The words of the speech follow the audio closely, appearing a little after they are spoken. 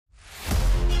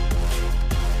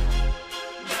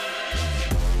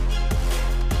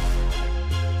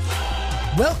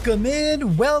Welcome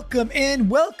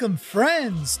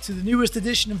friends to the newest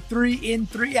edition of 3 In,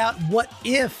 3 Out What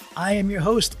If. I am your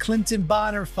host, Clinton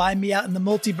Bonner. Find me out in the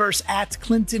multiverse at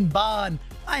Clinton Bon.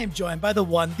 I am joined by the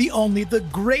one, the only, the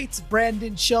great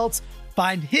Brandon Schultz.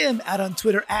 Find him out on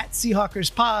Twitter at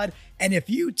SeahawkersPod. And if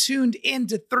you tuned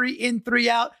into 3 In, 3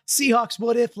 Out Seahawks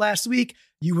What If last week,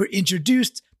 you were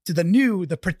introduced to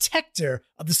the protector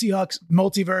of the Seahawks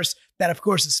multiverse. That, of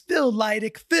course, is Phil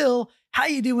Leidick. Phil, how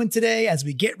you doing today as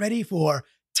we get ready for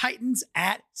Titans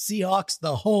at Seahawks,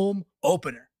 the home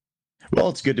opener? Well,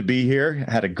 it's good to be here.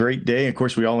 I had a great day. Of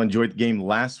course, we all enjoyed the game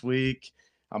last week.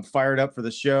 I'm fired up for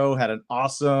the show. Had an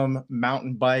awesome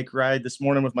mountain bike ride this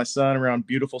morning with my son around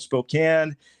beautiful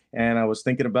Spokane. And I was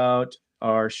thinking about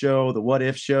our show, the What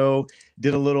If show.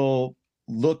 Did a little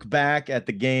look back at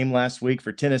the game last week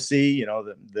for Tennessee, you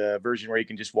know, the version where you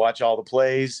can just watch all the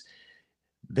plays.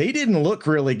 They didn't look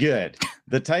really good.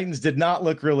 The Titans did not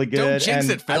look really good. Don't jinx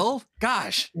it, Phil.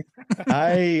 Gosh.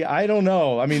 I don't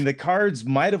know. I mean, the Cards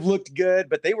might have looked good,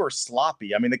 but they were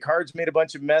sloppy. I mean, the Cards made a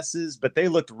bunch of messes, but they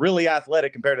looked really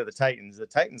athletic compared to the Titans. The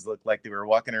Titans looked like they were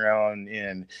walking around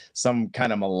in some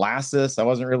kind of molasses. I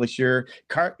wasn't really sure.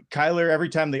 Kyler, every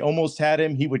time they almost had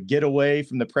him, he would get away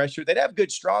from the pressure. They'd have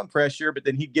good, strong pressure, but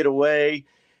then he'd get away.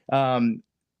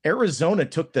 Arizona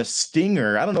took the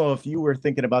stinger. I don't know if you were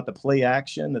thinking about the play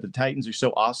action that the Titans are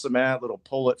so awesome at. Little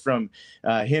pull it from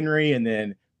Henry, and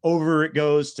then over it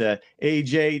goes to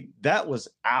AJ. That was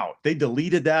out. They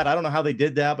deleted that. I don't know how they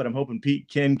did that, but I'm hoping Pete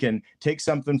Kim can take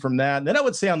something from that. And then I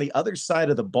would say on the other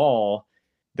side of the ball,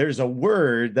 there's a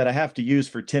word that I have to use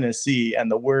for Tennessee,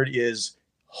 and the word is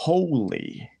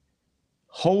holy.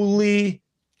 Holy,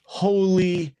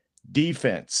 holy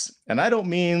defense. And I don't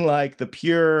mean like the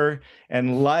pure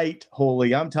and light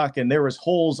holy. I'm talking there was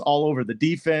holes all over the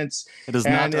defense. It is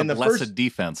not a blessed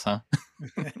defense, huh?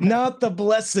 Not the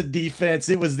blessed defense.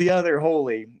 It was the other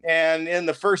holy. And in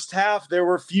the first half, there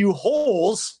were few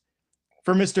holes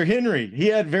for Mr. Henry. He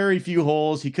had very few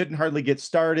holes. He couldn't hardly get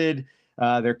started.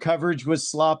 Their coverage was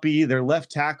sloppy. Their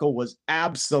left tackle was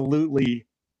absolutely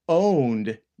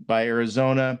owned by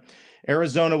Arizona.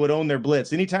 Arizona would own their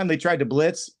blitz. Anytime they tried to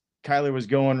blitz, Kyler was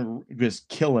just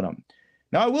killing them.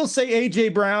 Now, I will say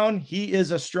AJ Brown, he is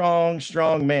a strong,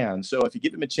 strong man. So if you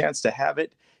give him a chance to have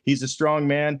it, he's a strong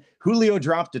man. Julio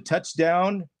dropped a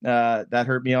touchdown. That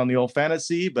hurt me on the old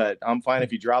fantasy, but I'm fine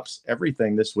if he drops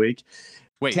everything this week.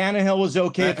 Wait, Tannehill was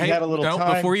okay if he had a little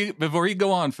time. Before you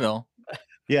go on, Phil.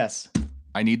 Yes.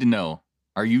 I need to know,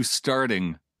 are you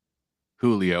starting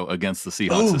Julio against the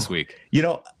Seahawks this week? You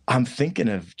know, I'm thinking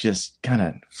of just kind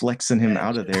of flexing him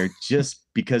out of there just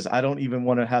because I don't even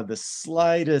want to have the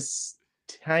slightest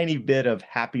tiny bit of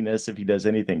happiness if he does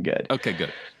anything good. Okay,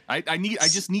 good. I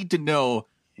just need to know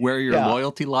where your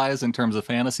loyalty lies in terms of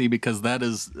fantasy, because that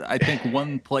is, I think,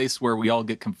 one place where we all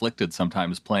get conflicted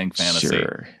sometimes playing fantasy.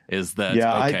 Is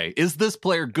that, is this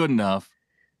player good enough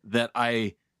that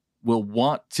I will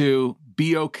want to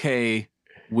be okay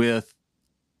with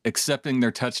accepting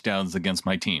their touchdowns against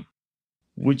my team?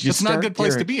 Would you It's start not a good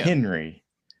place Derrick to be in. Henry?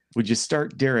 Would you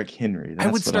start Derrick Henry? I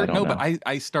would start but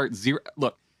I start zero.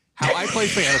 Look, how I play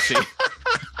fantasy.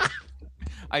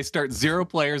 I start 0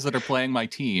 players that are playing my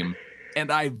team,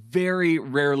 and I very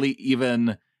rarely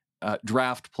even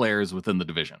draft players within the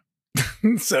division.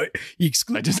 So you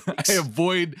exclude.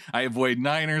 I avoid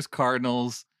Niners,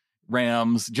 Cardinals,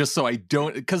 Rams, just so I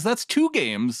don't, because that's 2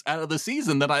 games out of the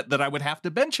season that I would have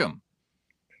to bench them.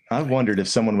 I wondered if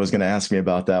someone was going to ask me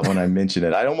about that when I mentioned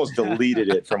it. I almost deleted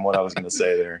it from what I was going to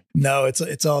say there. No,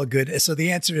 it's all good. So the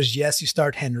answer is yes, you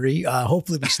start Henry.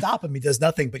 Hopefully we stop him. He does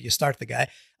nothing, but you start the guy.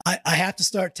 I have to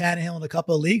start Tannehill in a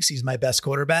couple of leagues. He's my best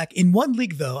quarterback. In one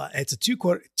league, though, it's a two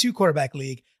quarterback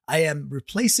league. I am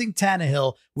replacing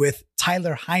Tannehill with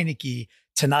Tyler Heineke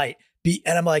tonight.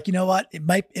 And I'm like, you know what? It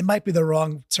might be the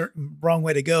wrong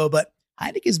way to go, but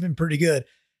Heineke's been pretty good.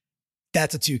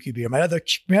 That's a 2 QB. My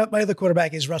other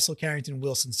quarterback is Russell Carrington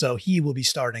Wilson, so he will be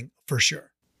starting for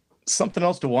sure. Something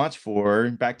else to watch for,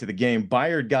 back to the game,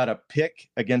 Byard got a pick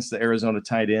against the Arizona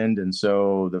tight end, and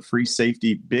so the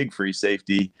big free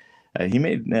safety, he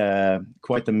made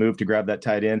quite the move to grab that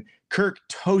tight end. Kirk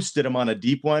toasted him on a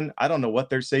deep one. I don't know what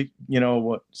they're saying,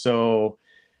 so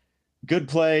good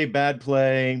play, bad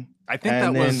play. I think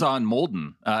that was on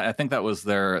Molden. I think that was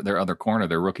their other corner,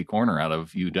 their rookie corner out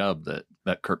of UW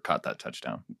that Kirk caught that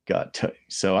touchdown.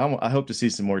 So I hope to see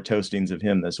some more toastings of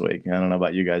him this week. I don't know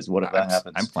about you guys. What if that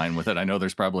happens? I'm fine with it. I know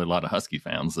there's probably a lot of Husky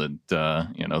fans that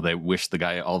they wish the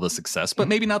guy all the success, but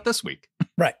maybe not this week.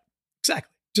 Right.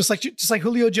 Exactly. Just like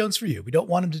Julio Jones for you. We don't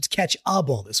want him to catch a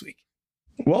ball this week.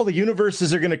 Well, the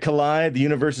universes are going to collide.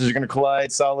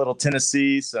 Saw a little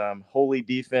Tennessee, some holy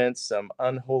defense, some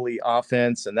unholy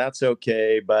offense, and that's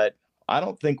okay. But I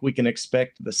don't think we can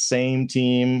expect the same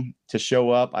team to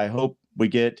show up. I hope we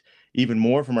get even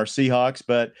more from our Seahawks.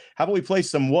 But how about we play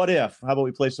some what if?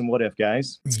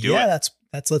 Guys? Let's do it.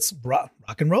 Let's rock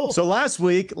and roll. So last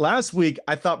week,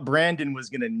 I thought Brandon was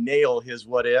going to nail his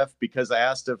what if, because I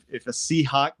asked if a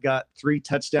Seahawk got 3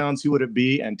 touchdowns, who would it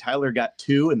be? And Tyler got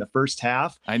 2 in the first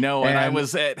half. I know. And I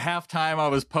was at halftime, I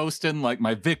was posting like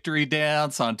my victory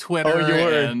dance on Twitter. Oh, you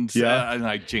were? And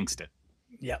I jinxed it.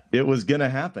 Yeah. It was going to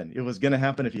happen. It was going to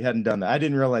happen if you hadn't done that. I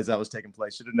didn't realize that was taking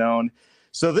place. Should have known.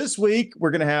 So this week,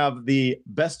 we're going to have the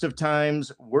best of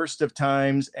times, worst of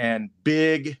times, and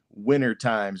big winner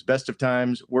times. Best of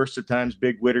times, worst of times,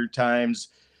 big winner times.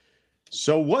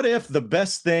 So what if the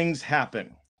best things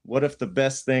happen?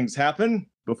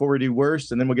 Before we do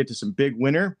worst, and then we'll get to some big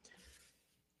winner.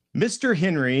 Mr.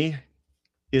 Henry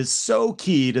is so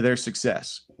key to their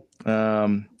success.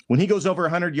 When he goes over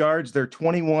 100 yards, they're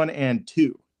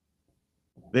 21-2.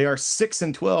 They are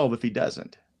 6-12 if he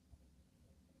doesn't.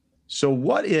 So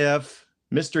what if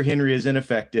Mr. Henry is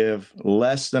ineffective,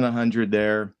 less than 100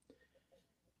 there?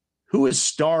 Who is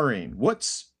starring?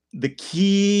 What's the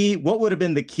key? What would have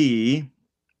been the key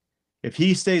if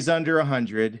he stays under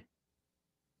 100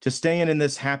 to staying in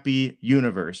this happy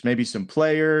universe? Maybe some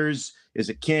players. Is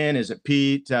it Ken? Is it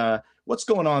Pete? What's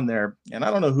going on there? And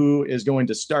I don't know who is going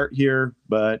to start here,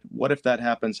 but what if that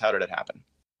happens? How did it happen?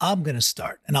 I'm going to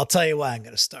start, and I'll tell you why I'm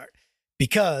going to start.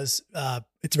 Because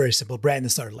it's very simple. Brandon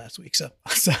started last week, so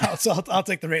I'll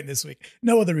take the reign this week.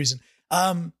 No other reason.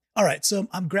 All right, so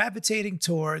I'm gravitating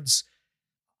towards.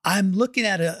 I'm looking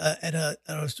at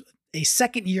a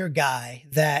second year guy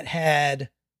that had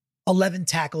 11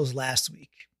 tackles last week.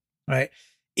 Right.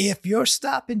 If you're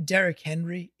stopping Derrick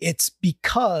Henry, it's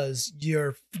because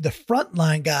the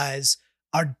frontline guys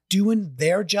are doing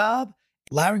their job,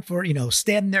 allowing for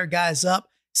standing their guys up,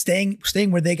 staying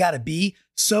where they got to be,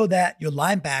 so that your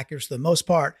linebackers, for the most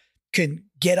part, can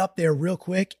get up there real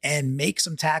quick and make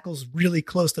some tackles really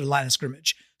close to the line of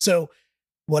scrimmage. So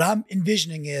what I'm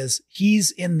envisioning is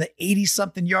he's in the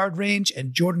 80-something yard range,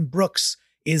 and Jordan Brooks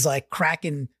is like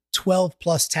cracking 12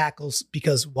 plus tackles,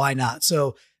 because why not?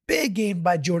 So big game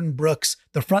by Jordan Brooks.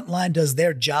 The front line does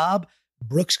their job.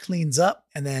 Brooks cleans up,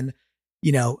 and then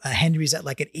Henry's at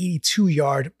like an 82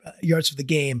 yards for the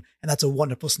game, and that's a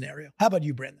wonderful scenario. How about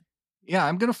you, Brandon? Yeah,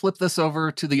 I'm going to flip this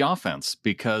over to the offense,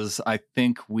 because I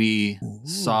think we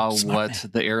saw what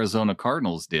the Arizona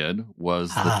Cardinals did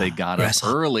was that they got up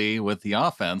early with the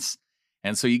offense.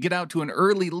 And so you get out to an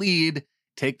early lead,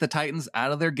 take the Titans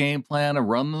out of their game plan of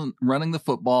running the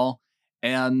football,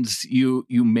 and you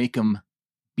make them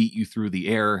beat you through the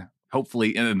air,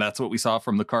 hopefully. And that's what we saw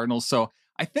from the Cardinals. So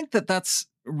I think that's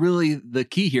really the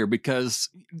key here, because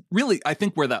really, I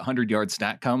think where that 100-yard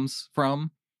stat comes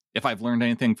from, if I've learned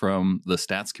anything from the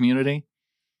stats community,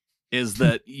 is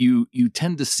that you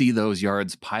tend to see those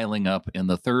yards piling up in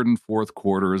the third and fourth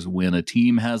quarters when a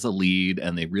team has a lead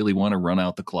and they really want to run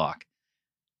out the clock.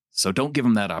 So don't give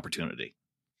them that opportunity.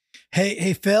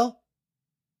 Hey, Phil,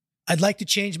 I'd like to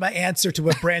change my answer to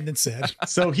what Brandon said.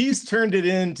 So he's turned it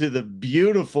into the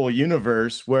beautiful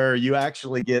universe where you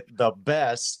actually get the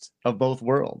best of both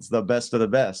worlds, the best of the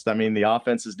best. I mean, the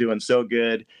offense is doing so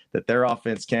good that their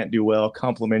offense can't do well.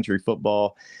 Complementary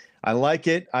football. I like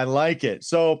it.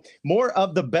 So more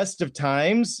of the best of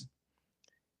times.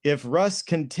 If Russ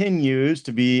continues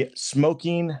to be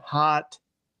smoking hot,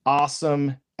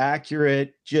 awesome,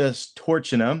 accurate, just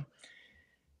torching them,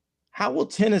 how will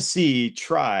Tennessee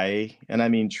try, and I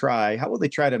mean try, how will they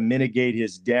try to mitigate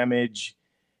his damage?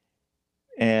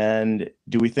 And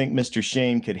do we think Mr.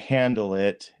 Shane could handle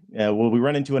it? Will we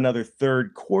run into another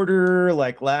third quarter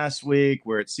like last week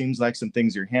where it seems like some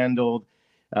things are handled?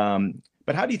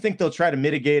 But how do you think they'll try to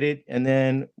mitigate it? And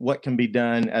then what can be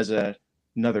done as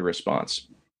another response?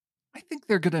 I think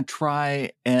they're going to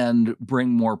try and bring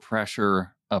more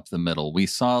pressure up the middle. We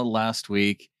saw last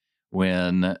week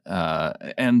when,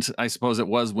 and I suppose it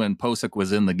was when Posick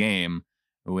was in the game,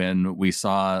 when we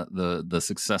saw the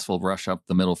successful rush up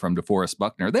the middle from DeForest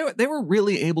Buckner. They were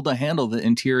really able to handle the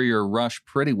interior rush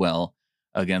pretty well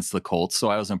against the Colts, so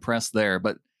I was impressed there.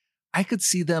 But I could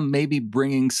see them maybe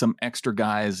bringing some extra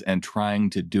guys and trying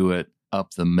to do it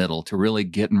up the middle to really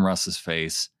get in Russ's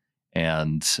face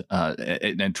and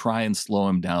try and slow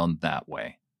him down that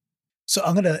way. So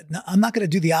I'm not gonna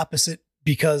do the opposite,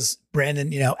 because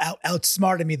Brandon,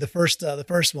 outsmarted me the first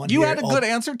one. You had a good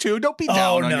answer too. Don't be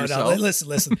down on yourself. No.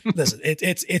 Listen.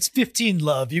 It's 15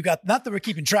 love. You got, not that we're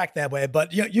keeping track that way,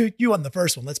 but you won the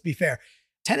first one. Let's be fair.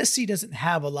 Tennessee doesn't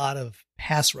have a lot of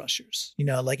pass rushers,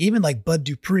 like even like Bud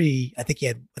Dupree. I think he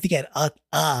had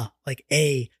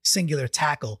a singular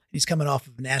tackle. He's coming off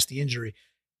of a nasty injury.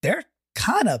 They're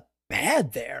kind of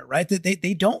bad there, right?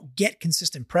 They don't get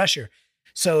consistent pressure.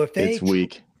 So if it's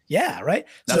weak. Yeah, right.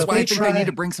 That's why I think they need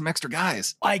to bring some extra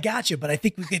guys. I got you, but I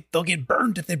think they'll get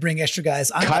burned if they bring extra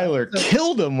guys. Kyler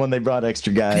killed them when they brought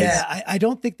extra guys. Yeah, I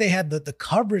don't think they have the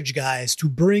coverage guys to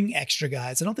bring extra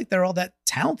guys. I don't think they're all that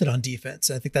talented on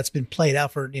defense. I think that's been played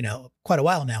out for quite a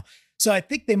while now. So I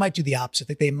think they might do the opposite. I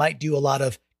think they might do a lot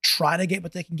of try to get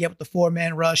what they can get with the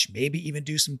 4-man rush, maybe even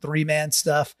do some 3-man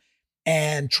stuff,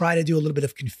 and try to do a little bit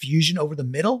of confusion over the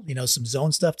middle, some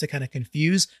zone stuff to kind of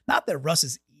confuse. Not that Russ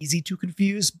is easy to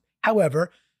confuse. However,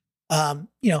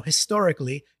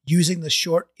 historically, using the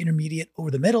short, intermediate, over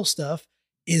the middle stuff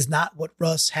is not what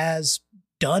Russ has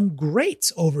done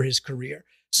great over his career.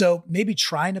 So maybe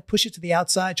trying to push it to the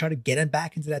outside, try to get him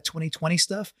back into that 2020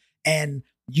 stuff and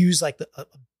use like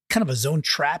kind of a zone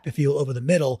trap, if you will, over the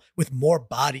middle with more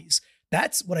bodies.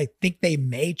 That's what I think they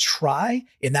may try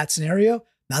in that scenario.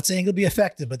 Not saying it'll be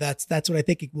effective, but that's what I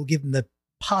think it will give them the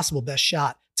possible best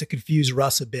shot to confuse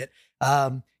Russ a bit.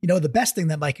 The best thing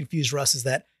that might confuse Russ is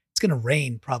that it's going to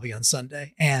rain probably on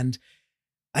Sunday. And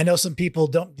I know some people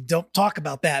don't talk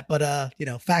about that, but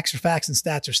facts are facts and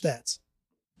stats are stats.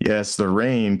 Yes, the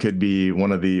rain could be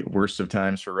one of the worst of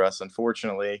times for Russ,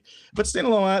 unfortunately. But staying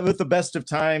along with the best of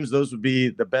times, those would be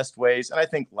the best ways. And I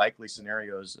think likely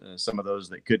scenarios, some of those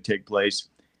that could take place.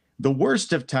 The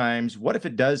worst of times, what if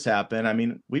it does happen? I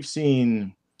mean, we've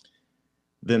seen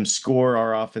them score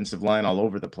our offensive line all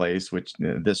over the place, which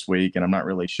this week, and I'm not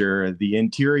really sure. The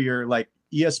interior, like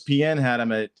ESPN had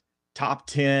them at top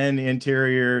 10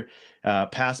 interior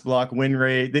pass block win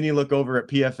rate. Then you look over at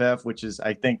PFF, which is,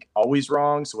 I think, always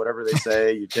wrong. So whatever they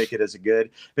say, you take it as a good.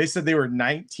 They said they were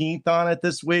 19th on it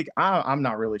this week. I'm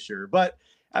not really sure. But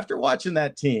after watching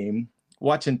that team,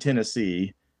 watching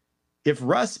Tennessee, if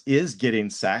Russ is getting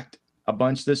sacked a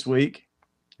bunch this week,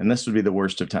 and this would be the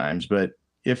worst of times, but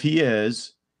if he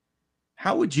is,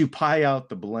 how would you pie out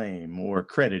the blame or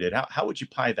credit it? How would you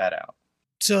pie that out?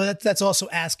 So that's also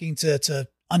asking to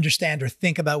understand or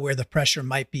think about where the pressure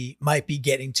might be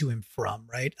getting to him from,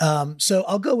 right? So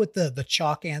I'll go with the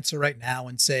chalk answer right now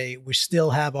and say we still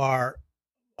have our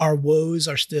woes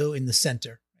are still in the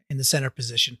center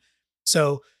position.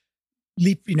 So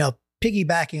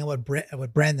piggybacking on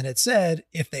what Brandon had said,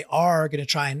 if they are going to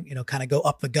try and kind of go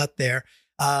up the gut there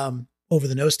over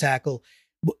the nose tackle,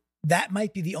 that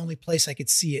might be the only place I could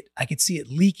see it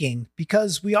leaking,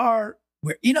 because we're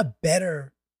in a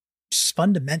better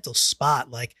fundamental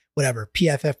spot, like whatever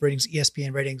PFF ratings,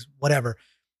 ESPN ratings, whatever.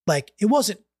 Like, it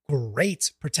wasn't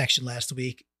great protection last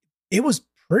week. It was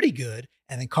pretty good.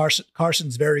 And then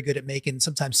Carson's very good at making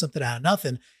sometimes something out of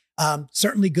nothing.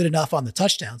 Certainly good enough on the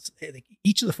touchdowns.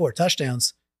 Each of the 4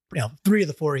 touchdowns, 3 of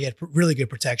the 4, he had really good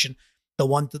protection. The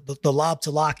one, the lob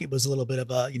to Lockett was a little bit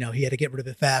of a, he had to get rid of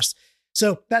it fast.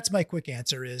 So that's my quick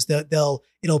answer is that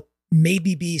it'll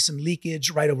maybe be some leakage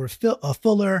right over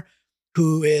Fuller,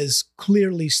 who is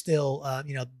clearly still,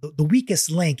 the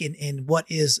weakest link in what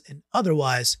is an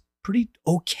otherwise pretty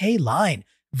okay line,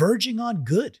 verging on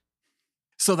good.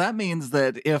 So that means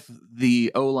that if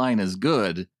the O-line is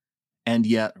good and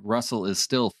yet Russell is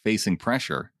still facing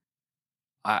pressure,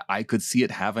 I could see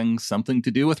it having something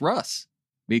to do with Russ,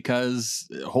 because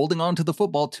holding on to the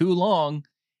football too long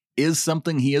is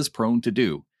something he is prone to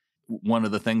do. One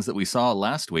of the things that we saw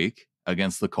last week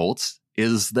against the Colts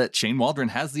is that Shane Waldron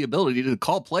has the ability to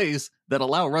call plays that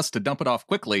allow Russ to dump it off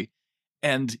quickly,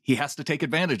 and he has to take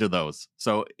advantage of those.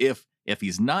 So if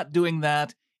he's not doing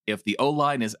that, if the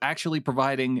O-line is actually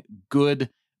providing good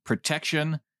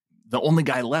protection, the only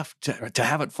guy left to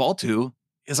have it fall to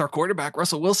is our quarterback,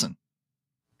 Russell Wilson.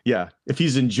 Yeah, if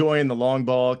he's enjoying the long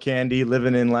ball candy,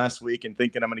 living in last week and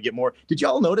thinking I'm going to get more. Did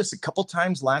y'all notice a couple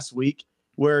times last week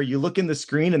where you look in the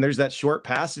screen and there's that short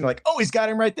pass and you're like, oh, he's got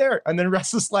him right there. And then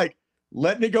Russell's like,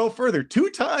 letting it go further.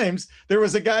 2 times there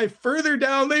was a guy further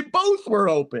down. They both were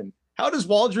open. How does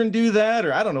Waldron do that?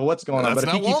 Or I don't know what's going on. But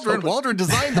not Waldron. Waldron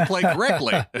designed the play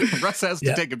correctly. Russ has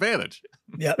to take advantage.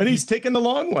 Yeah, and he's taking the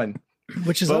long one.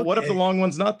 Which is but what if the long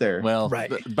one's not there? Well,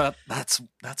 right. But that's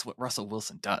what Russell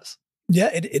Wilson does. Yeah,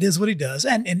 it is what he does.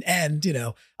 And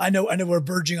I know we're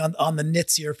verging on the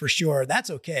nits here for sure. That's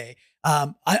okay.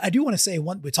 I do want to say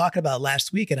one we talked about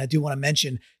last week, and I do want to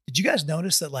mention, did you guys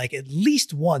notice that like at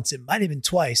least once, it might have been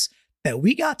twice, that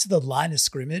we got to the line of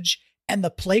scrimmage and the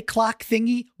play clock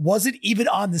thingy wasn't even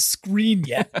on the screen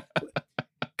yet?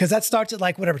 Because that starts at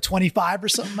like whatever, 25 or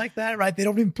something like that, right? They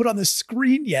don't even put on the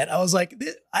screen yet. I was like,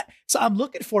 so I'm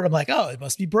looking for it. I'm like, oh, it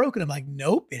must be broken. I'm like,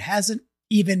 nope, it hasn't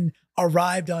even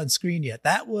arrived on screen yet.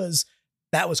 That was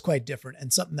quite different,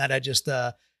 and something that I just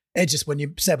it just, when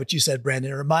you said what you said,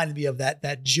 Brandon, it reminded me of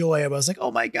that joy. I was like,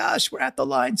 oh my gosh, we're at the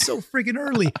line so freaking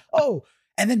early. Oh,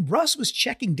 and then Russ was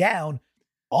checking down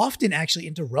often actually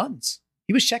into runs.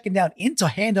 He was checking down into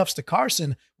handoffs to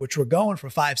Carson, which were going for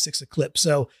 5-6 a clip.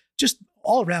 So just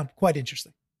all around quite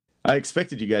interesting. I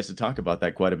expected you guys to talk about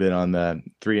that quite a bit on the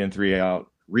 3 in 3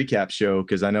 out recap show,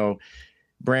 because I know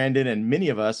Brandon and many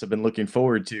of us have been looking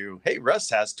forward to, hey, Russ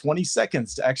has 20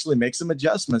 seconds to actually make some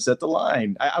adjustments at the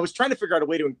line. I was trying to figure out a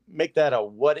way to make that a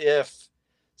what if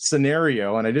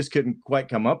scenario, and I just couldn't quite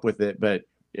come up with it. But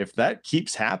if that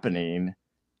keeps happening,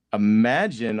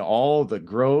 imagine all the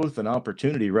growth and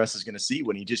opportunity Russ is going to see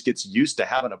when he just gets used to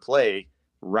having a play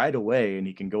right away, and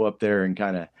he can go up there and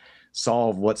kind of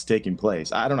solve what's taking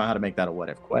place. I don't know how to make that a what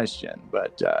if question,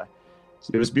 but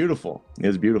it was beautiful. It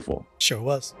was beautiful. Sure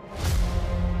was.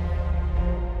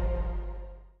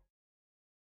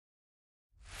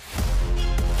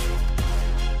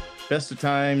 Best of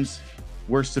times,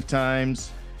 worst of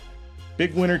times,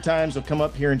 big winner times will come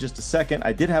up here in just a second.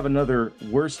 I did have another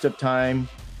worst of time.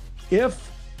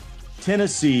 If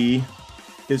Tennessee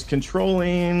is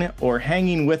controlling or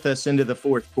hanging with us into the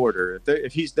fourth quarter,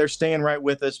 if they're staying right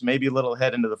with us, maybe a little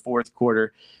head into the fourth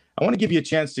quarter, I want to give you a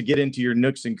chance to get into your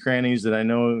nooks and crannies that I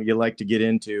know you like to get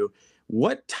into.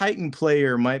 What Titan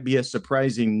player might be a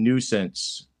surprising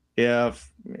nuisance,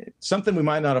 if something we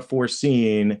might not have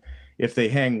foreseen, if they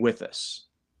hang with us?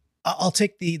 I'll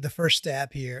take the first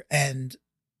stab here. And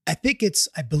I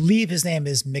believe his name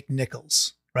is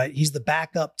McNichols, right? He's the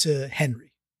backup to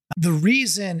Henry. The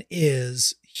reason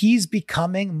is he's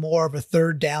becoming more of a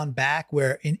third down back,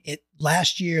 where in it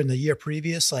last year and the year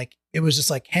previous, like it was just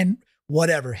like Henry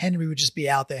would just be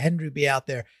out there. Henry would be out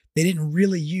there. They didn't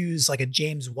really use like a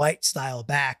James White style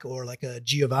back or like a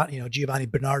Giovanni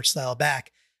Bernard style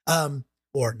back,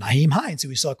 or Nyheim Hines, who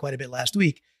we saw quite a bit last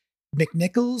week.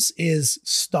 McNichols is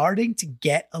starting to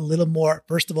get a little more,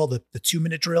 first of all, the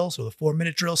 2-minute drills or the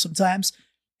 4-minute drills sometimes,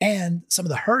 and some of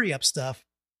the hurry up stuff,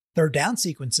 third down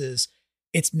sequences.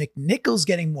 It's McNichols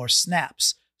getting more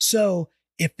snaps. So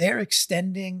if they're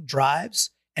extending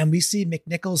drives and we see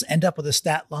McNichols end up with a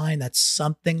stat line that's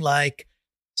something like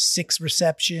 6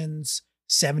 receptions,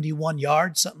 71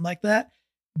 yards, something like that,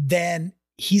 then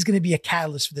he's going to be a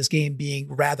catalyst for this game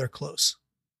being rather close.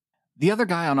 The other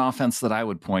guy on offense that I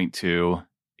would point to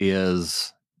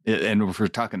is, and if we're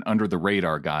talking under the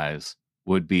radar guys,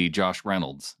 would be Josh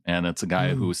Reynolds. And it's a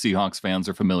guy who Seahawks fans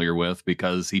are familiar with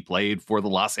because he played for the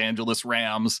Los Angeles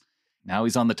Rams. Now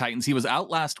he's on the Titans. He was out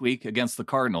last week against the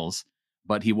Cardinals,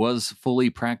 but he was fully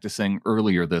practicing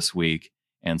earlier this week.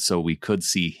 And so we could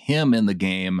see him in the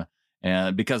game.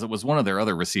 And because it was one of their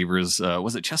other receivers,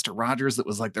 was it Chester Rogers that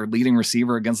was like their leading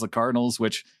receiver against the Cardinals,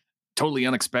 which totally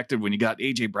unexpected when you got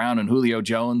AJ Brown and Julio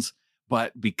Jones.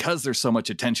 But because there's so much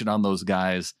attention on those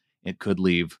guys, it could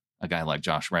leave a guy like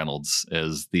Josh Reynolds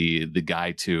as the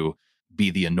guy to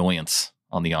be the annoyance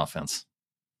on the offense.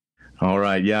 All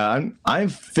right. Yeah, I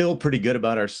feel pretty good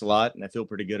about our slot, and I feel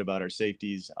pretty good about our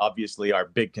safeties. Obviously, our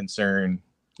big concern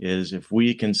is if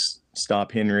we can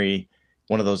stop Henry,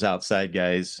 one of those outside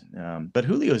guys. But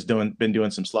Julio's been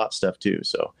doing some slot stuff too.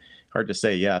 So hard to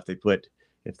say. Yeah,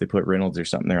 if they put Reynolds or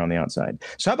something there on the outside.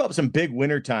 So how about some big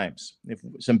winner times?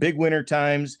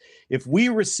 If we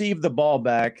receive the ball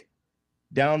back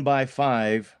down by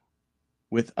 5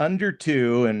 with under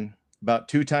 2 and about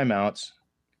 2 timeouts,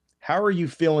 how are you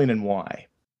feeling and why?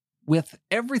 With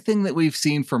everything that we've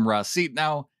seen from Russ, see,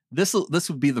 now this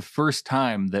would be the first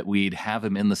time that we'd have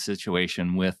him in the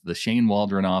situation with the Shane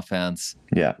Waldron offense,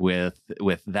 with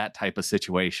that type of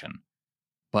situation.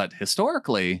 But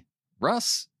historically,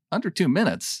 Russ, under 2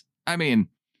 minutes. I mean,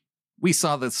 we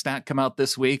saw the stat come out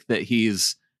this week that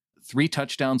he's 3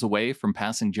 touchdowns away from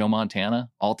passing Joe Montana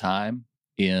all time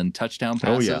in touchdown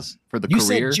passes for the career.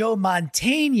 You said Joe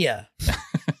Montana.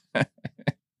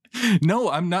 No,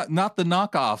 I'm not the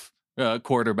knockoff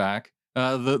quarterback.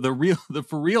 The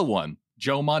for real one,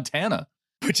 Joe Montana.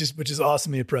 Which is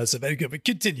awesomely impressive. But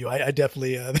continue. I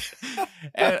definitely.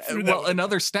 Well,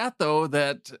 another stat though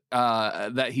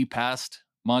that he passed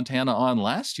Montana on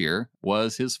last year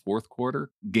was his fourth quarter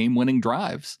game-winning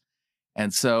drives.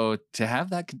 And so to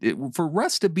have that, for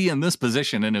Russ to be in this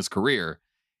position in his career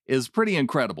is pretty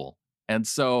incredible. And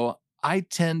so I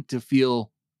tend to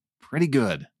feel pretty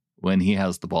good when he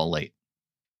has the ball late.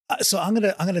 So I'm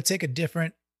gonna take a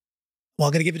different. Well,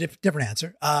 I'm gonna give a different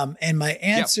answer. And my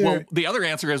answer. Well, the other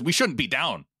answer is we shouldn't be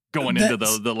down going into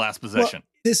the last possession.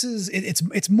 Well,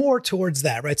 it's more towards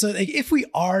that, right? So like, if we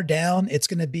are down, it's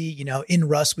going to be, in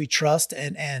Russ we trust,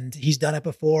 and he's done it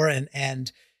before,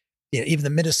 and even the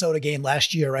Minnesota game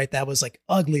last year, right? That was like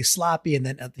ugly, sloppy. And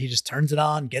then he just turns it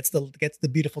on, gets the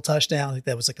beautiful touchdown. I think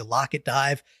that was like a Lockett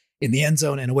dive in the end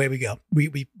zone, and away we go.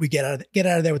 We get out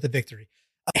of there with the victory.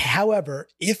 However,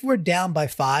 if we're down by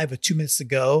 5 with 2 minutes to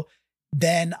go,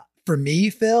 then for me,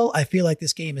 Phil, I feel like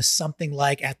this game is something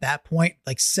like at that point,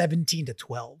 like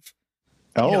 17-12.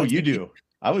 Oh, you do.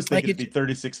 I was thinking it'd be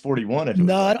 36-41.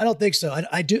 No, I don't think so.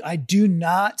 I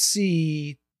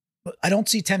don't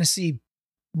see Tennessee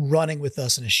running with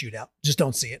us in a shootout. Just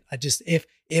don't see it.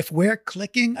 If we're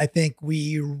clicking, I think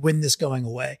we win this going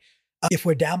away. If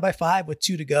we're down by 5 with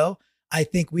 2 to go, I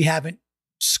think we haven't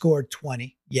scored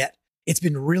 20 yet. It's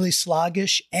been really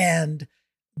sluggish. And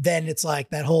then it's like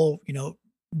that whole,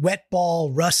 wet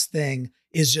ball rust thing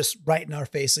is just right in our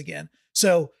face again.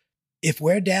 So if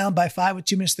we're down by 5 with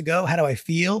 2 minutes to go, how do I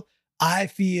feel? I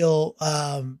feel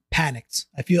panicked.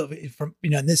 I feel from,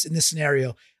 in this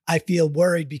scenario, I feel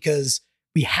worried because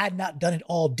we had not done it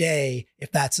all day.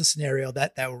 If that's the scenario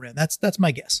that we're in, that's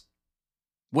my guess.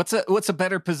 What's a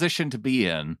better position to be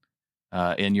in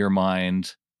your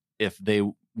mind, if they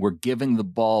were giving the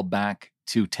ball back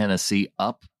to Tennessee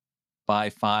up by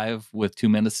 5 with 2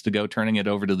 minutes to go, turning it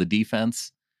over to the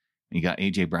defense? You got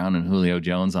AJ Brown and Julio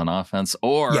Jones on offense,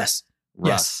 or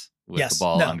Russ with the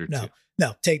ball under 2.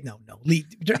 No. Lead.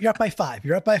 You're up by 5.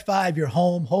 You're up by 5. You're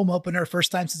home opener,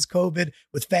 first time since COVID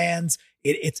with fans.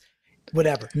 It's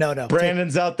whatever. No.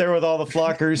 Brandon's out there with all the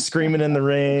flockers screaming in the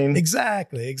rain.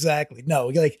 Exactly. No,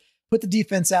 like put the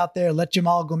defense out there. Let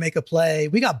Jamal go make a play.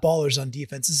 We got ballers on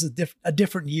defense. This is a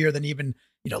different year than even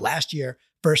last year.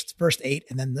 First 8,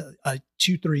 and then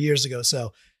 2-3 years ago.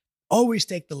 So always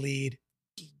take the lead.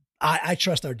 I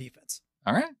trust our defense.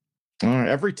 All right.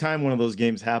 Every time one of those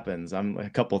games happens, I'm a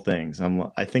couple things.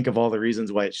 I think of all the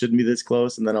reasons why it shouldn't be this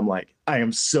close, and then I'm like, I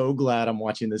am so glad I'm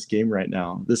watching this game right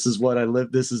now. This is what I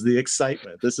live. This is the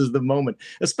excitement. This is the moment,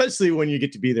 especially when you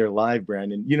get to be there live,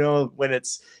 Brandon. When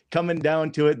it's coming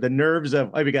down to it, the nerves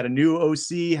of, we got a new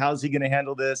OC. How's he going to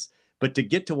handle this? But to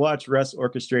get to watch Russ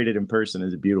orchestrated in person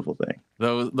is a beautiful thing.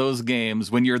 Those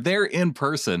games, when you're there in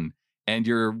person and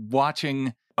you're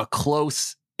watching a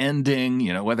close ending,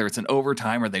 whether it's an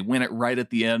overtime or they win it right at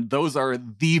the end, those are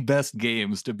the best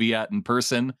games to be at in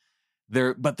person.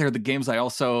 They're the games I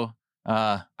also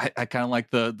I kind of like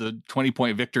the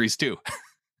 20-point victories too.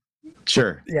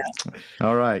 Sure. Yeah.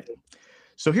 All right.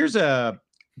 So here's a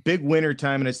big winner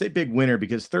time, and I say big winner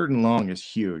because 3rd and long is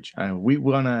huge. We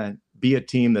want to be a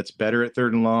team that's better at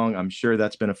 3rd and long. I'm sure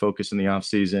that's been a focus in the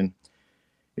offseason.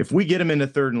 If we get them into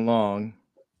 3rd and long,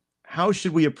 how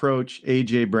should we approach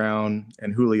AJ Brown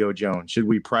and Julio Jones? Should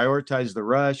we prioritize the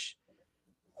rush?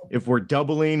 If we're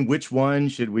doubling, which one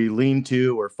should we lean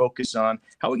to or focus on?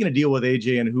 How are we going to deal with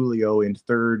AJ and Julio in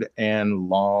 3rd and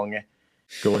long?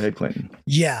 Go ahead, Clinton.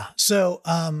 Yeah. So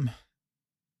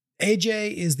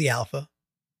AJ is the alpha,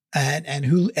 and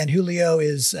Julio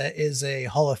is a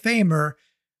Hall of Famer.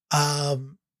 I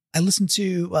listened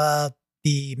to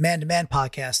the Man to Man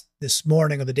podcast this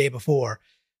morning or the day before.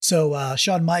 So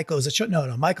Shawn Michaels,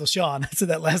 Michael Shawn. I said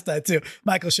that last night too.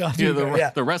 Michael Shawn.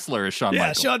 The wrestler is Shawn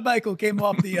Michaels. Yeah, Shawn Michael came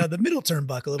off the middle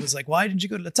turnbuckle. It was like, why didn't you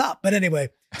go to the top? But anyway,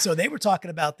 so they were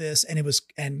talking about this, and it was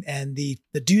and the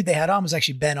dude they had on was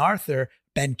actually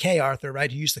Ben K. Arthur,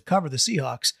 right? Who used to cover the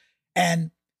Seahawks. And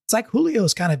it's like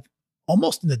Julio's kind of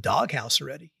almost in the doghouse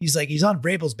already. He's on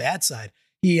Vrabel's bad side.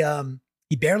 He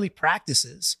barely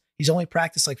practices. He's only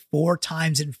practiced like 4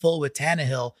 times in full with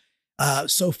Tannehill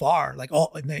so far, like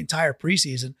all in the entire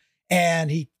preseason. And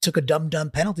he took a dumb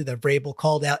penalty that Vrabel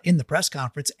called out in the press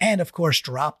conference, and of course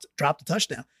dropped the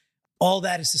touchdown. All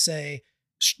that is to say,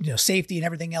 safety and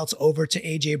everything else over to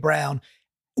AJ Brown.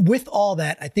 With all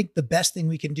that, I think the best thing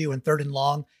we can do in 3rd and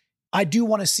long, I do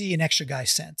want to see an extra guy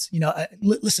sense.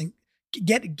 Listen,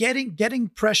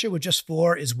 getting pressure with just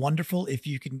 4 is wonderful if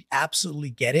you can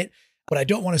absolutely get it. What I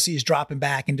don't want to see is dropping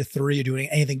back into 3 or doing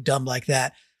anything dumb like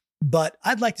that. But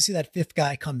I'd like to see that 5th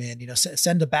guy come in,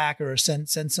 send a backer or send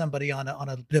somebody on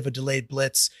a bit of a delayed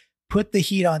blitz, put the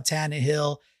heat on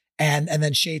Tannehill, and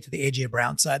then shade to the AJ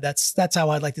Brown side. That's how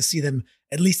I'd like to see them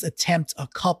at least attempt a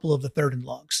couple of the 3rd and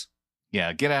longs.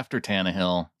 Yeah, get after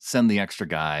Tannehill, send the extra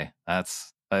guy.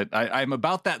 I'm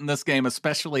about that in this game,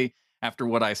 especially after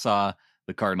what I saw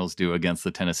the Cardinals do against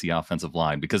the Tennessee offensive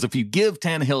line. Because if you give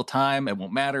Tannehill time, it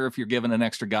won't matter if you're given an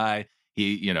extra guy.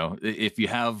 If you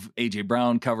have AJ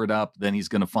Brown covered up, then he's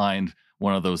going to find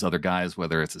one of those other guys,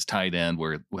 whether it's his tight end,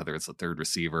 whether it's a 3rd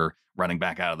receiver running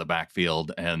back out of the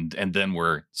backfield, and then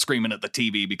we're screaming at the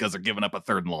TV because they're giving up a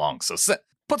 3rd and long. So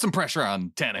put some pressure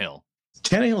on Tannehill.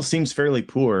 Tannehill seems fairly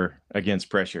poor against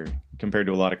pressure compared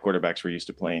to a lot of quarterbacks we're used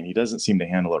to playing. He doesn't seem to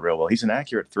handle it real well. He's an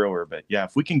accurate thrower, but yeah,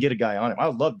 if we can get a guy on him, I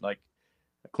would love, like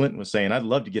Clinton was saying, I'd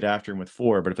love to get after him with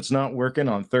 4, but if it's not working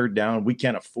on third down, we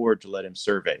can't afford to let him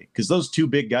survey, because those two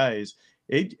big guys,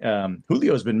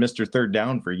 Julio's been Mr. Third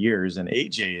Down for years, and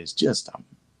AJ is just a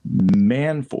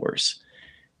man force,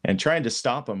 and trying to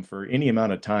stop him for any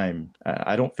amount of time,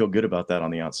 I don't feel good about that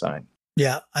on the outside.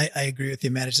 Yeah, I agree with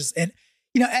you, man. It's just, and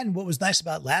and what was nice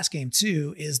about last game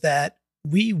too is that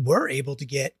we were able to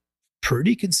get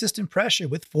pretty consistent pressure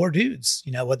with 4 dudes.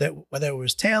 Whether it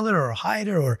was Taylor or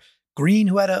Hyder or Green,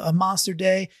 who had a monster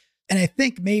day. And I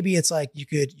think maybe it's like you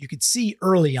could see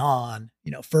early on,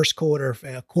 first quarter,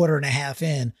 a quarter and a half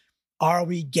in, are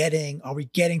we getting to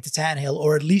Tannehill,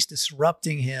 or at least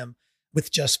disrupting him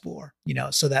with just 4,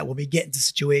 so that when we get into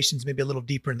situations maybe a little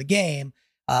deeper in the game,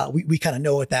 we kind of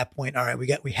know at that point, all right,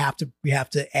 we have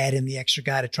to add in the extra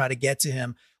guy to try to get to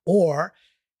him. Or,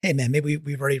 hey man, maybe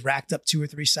we've already racked up 2 or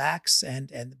 3 sacks,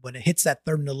 and when it hits that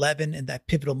 3rd and 11 in that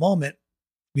pivotal moment,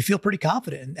 we feel pretty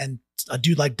confident, and a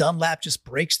dude like Dunlap just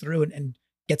breaks through and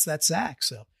gets that sack.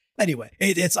 So anyway,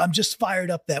 I'm just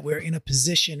fired up that we're in a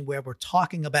position where we're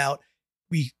talking about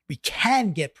we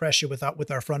can get pressure with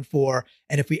our front 4,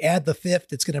 and if we add the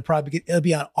 5th, it's going to it'll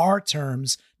be on our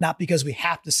terms, not because we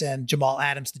have to send Jamal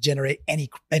Adams to generate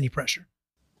any pressure.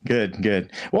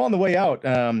 Good. Well, on the way out,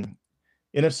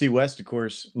 NFC West, of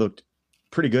course, looked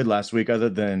pretty good last week, other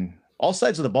than all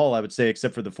sides of the ball, I would say,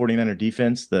 except for the 49er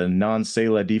defense. The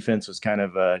non-Sala defense was kind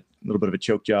of a little bit of a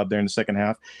choke job there in the second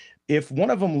half. If one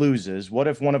of them loses, what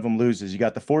if one of them loses? You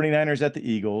got the 49ers at the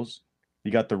Eagles.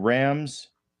 You got the Rams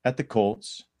at the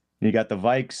Colts. You got the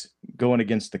Vikes going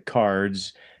against the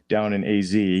Cards down in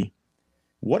AZ.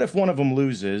 What if one of them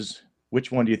loses?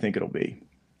 Which one do you think it'll be?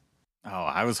 Oh,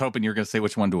 I was hoping you were going to say,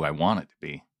 which one do I want it to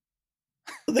be?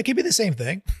 Well, they could be the same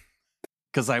thing.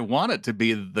 Because I want it to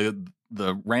be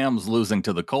the Rams losing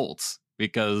to the Colts,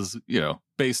 because,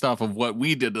 based off of what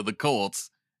we did to the Colts,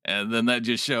 and then that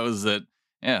just shows that,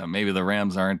 yeah, maybe the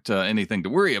Rams aren't anything to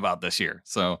worry about this year.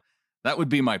 So that would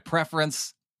be my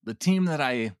preference. The team that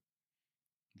I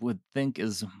would think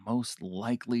is most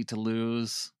likely to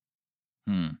lose.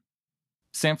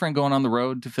 San Fran going on the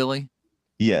road to Philly?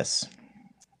 Yes.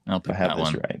 I'll pick that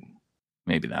one. Right.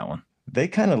 Maybe that one. They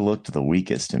kind of looked the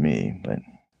weakest to me, but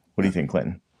what do you think,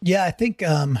 Clinton? Yeah, I think,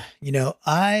 I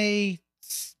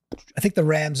think the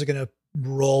Rams are going to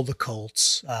roll the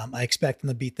Colts. I expect them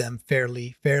to beat them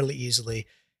fairly easily.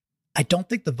 I don't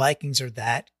think the Vikings are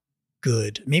that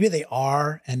good. Maybe they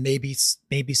are, and maybe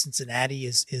Cincinnati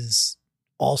is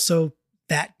also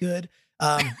that good.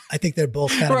 I think they're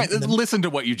both kind right. Listen to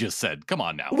what you just said. Come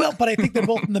on now. Well, but I think they're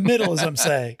both in the middle, as I'm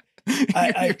saying.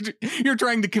 You're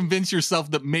trying to convince yourself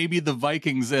that maybe the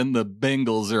Vikings and the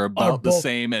Bengals are about the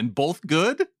same and both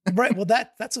good? Right. Well,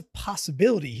 that's a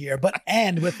possibility here.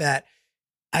 And with that,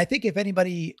 I think if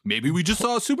anybody... Maybe we just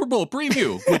saw a Super Bowl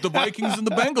preview with the Vikings and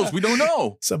the Bengals. We don't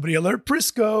know. Somebody alert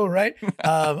Prisco, right?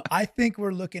 I think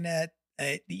we're looking at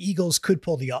the Eagles could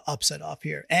pull the upset off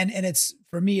here. And it's,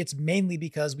 for me, it's mainly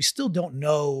because we still don't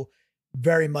know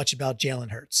very much about Jalen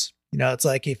Hurts. It's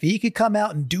like, if he could come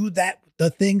out and do the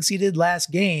things he did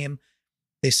last game,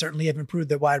 they certainly have improved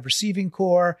their wide receiving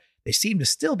core. They seem to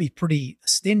still be pretty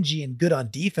stingy and good on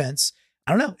defense.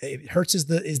 I don't know. Hurts is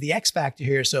the X factor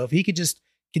here. So if he could just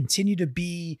continue to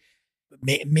be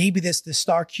maybe the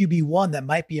star QB1 that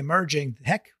might be emerging,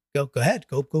 heck, go ahead.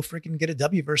 Go freaking get a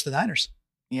W versus the Niners.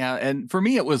 Yeah. And for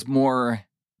me, it was more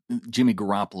Jimmy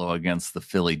Garoppolo against the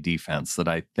Philly defense that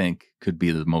I think could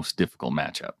be the most difficult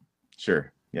matchup.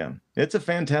 Sure. Yeah. It's a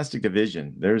fantastic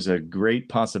division. There's a great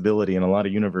possibility in a lot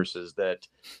of universes that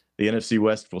the NFC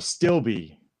West will still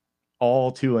be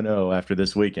all 2-0 after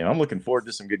this weekend. I'm looking forward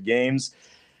to some good games.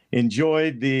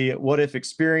 Enjoyed the What If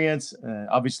experience.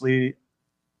 Obviously,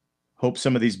 hope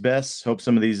some of these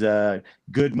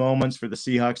good moments for the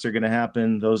Seahawks are going to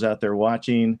happen. Those out there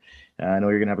watching, I know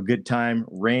you're going to have a good time,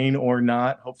 rain or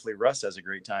not. Hopefully Russ has a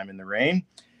great time in the rain.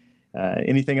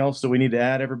 Anything else that we need to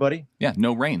add, everybody? Yeah,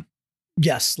 no rain.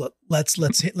 Yes,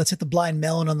 let's hit the blind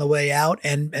melon on the way out.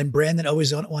 And Brandon,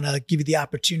 always want to give you the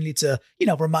opportunity to,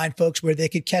 remind folks where they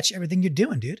could catch everything you're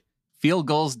doing, dude.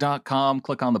 Fieldgoals.com.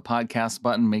 Click on the podcast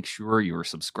button. Make sure you're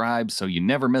subscribed so you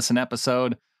never miss an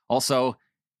episode. Also,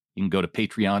 you can go to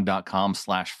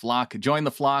patreon.com/flock. Join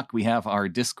the flock. We have our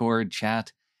Discord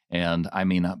chat, and I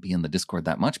may not be in the Discord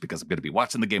that much because I'm going to be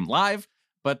watching the game live.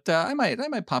 But I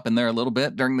might pop in there a little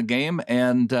bit during the game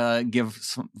and give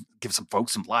some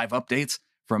folks some live updates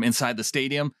from inside the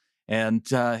stadium. And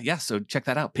so check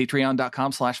that out,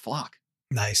 patreon.com/flock.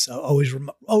 Nice. Always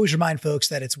remind folks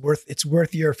that it's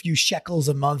worth your few shekels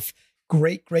a month.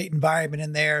 Great environment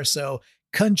in there. So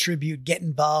contribute, get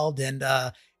involved, and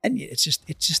it's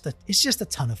just a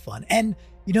ton of fun. And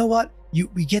you know what?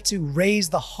 We get to raise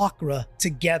the Hawkra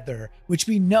together, which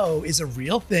we know is a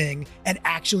real thing and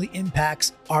actually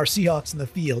impacts our Seahawks in the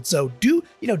field. So do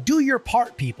your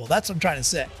part, people. That's what I'm trying to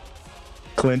say.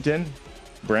 Clinton,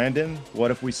 Brandon,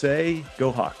 what if we say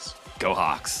go Hawks? Go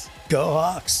Hawks. Go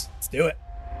Hawks. Let's do it.